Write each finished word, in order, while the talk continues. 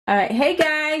Alright, hey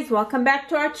guys, welcome back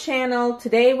to our channel.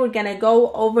 Today we're going to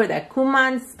go over the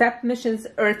Kumon Step Missions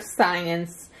Earth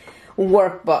Science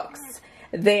workbooks.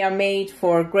 They are made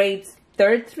for grades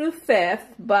 3rd through 5th,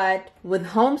 but with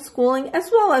homeschooling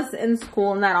as well as in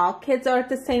school, not all kids are at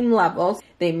the same levels.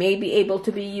 They may be able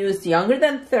to be used younger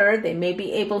than 3rd. They may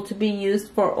be able to be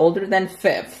used for older than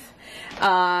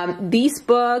 5th. These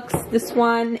books, this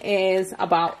one is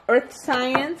about earth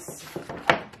science.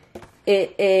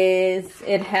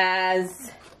 It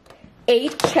has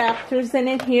 8 chapters in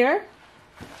it here.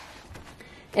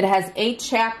 It has 8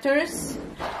 chapters.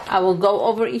 I will go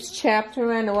over each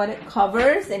chapter and what it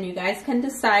covers, and you guys can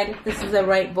decide if this is the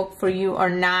right book for you or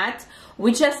not.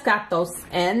 We just got those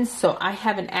in, so I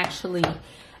haven't actually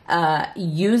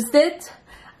used it.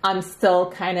 I'm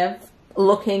still kind of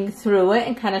looking through it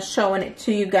and kind of showing it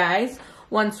to you guys.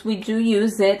 Once we do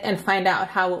use it and find out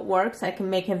how it works, I can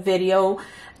make a video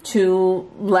to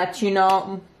let you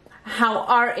know how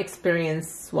our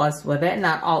experience was with it.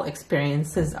 Not all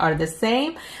experiences are the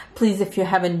same. Please, if you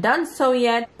haven't done so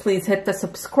yet, please hit the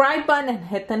subscribe button and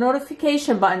hit the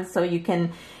notification button so you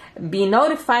can be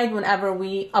notified whenever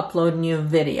we upload new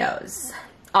videos.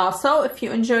 Also, if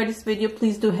you enjoyed this video,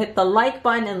 please do hit the like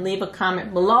button and leave a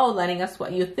comment below letting us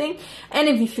what you think and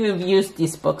if you've used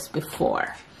these books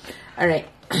before. All right.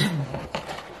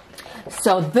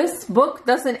 So this book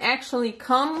doesn't actually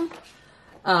come,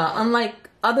 unlike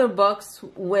other books,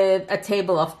 with a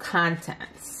table of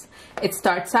contents. It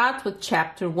starts out with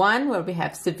chapter 1 where we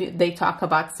have they talk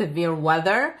about severe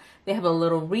weather. They have a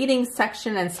little reading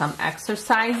section and some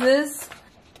exercises.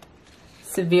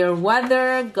 Severe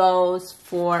weather goes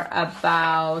for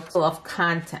about of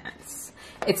contents.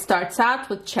 It starts out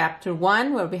with chapter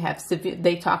 1 where we have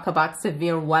they talk about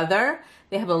severe weather.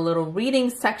 They have a little reading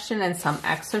section and some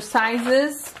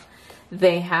exercises.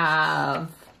 They have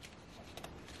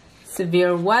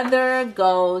severe weather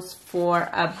goes for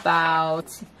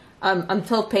about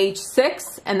until page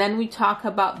 6, and then we talk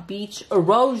about beach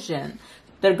erosion.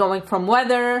 They're going from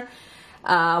weather,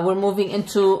 we're moving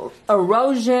into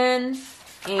erosion,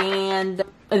 and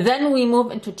then we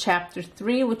move into chapter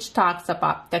 3, which talks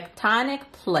about tectonic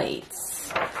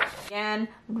plates. Again,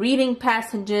 reading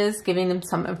passages, giving them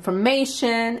some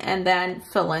information, and then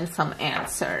fill in some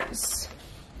answers.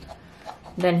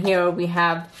 Then here we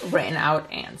have written out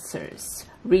answers.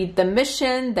 Read the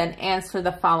mission, then answer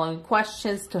the following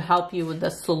questions to help you with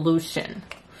the solution.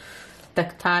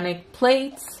 Tectonic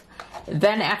plates.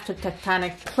 Then after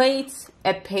tectonic plates,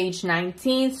 at page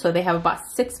 19, so they have about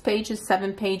 6 pages,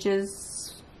 7 pages,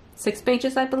 6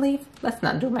 pages, I believe. Let's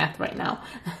not do math right now.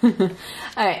 All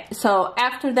right, so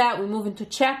after that, we move into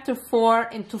chapter 4,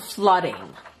 into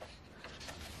flooding.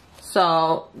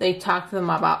 So they talk to them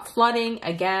about flooding,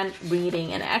 again,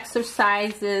 reading and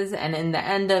exercises, and in the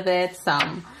end of it,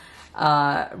 some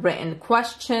written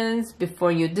questions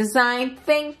before you design.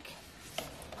 Think.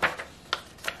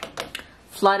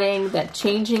 Flooding, that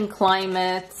changing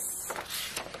climates,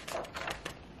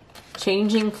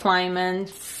 changing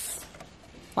climates,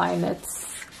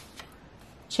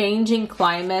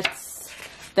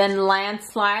 then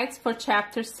landslides for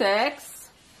chapter 6,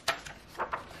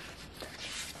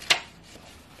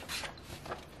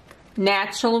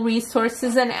 natural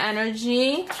resources and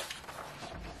energy,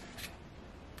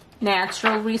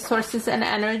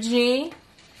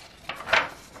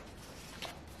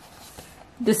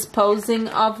 disposing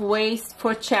of waste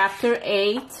for chapter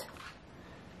 8,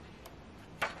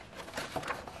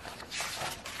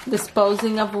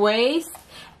 disposing of waste.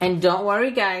 And don't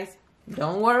worry, guys,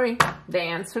 don't worry, the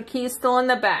answer key is still in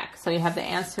the back. So you have the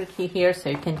answer key here so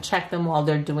you can check them while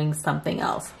they're doing something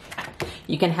else.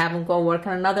 You can have them go work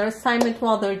on another assignment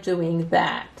while they're doing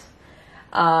that.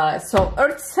 So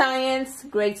earth science,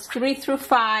 grades 3 through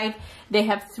 5, they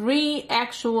have 3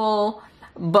 actual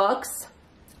books.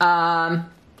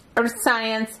 Earth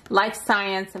science, life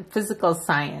science, and physical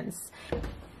science.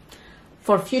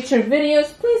 For future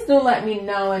videos, please do let me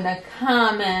know in the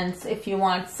comments if you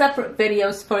want separate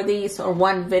videos for these or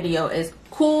one video is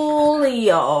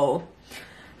coolio.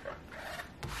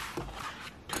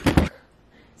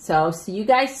 So see you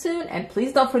guys soon, and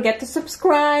please don't forget to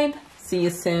subscribe. See you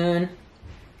soon.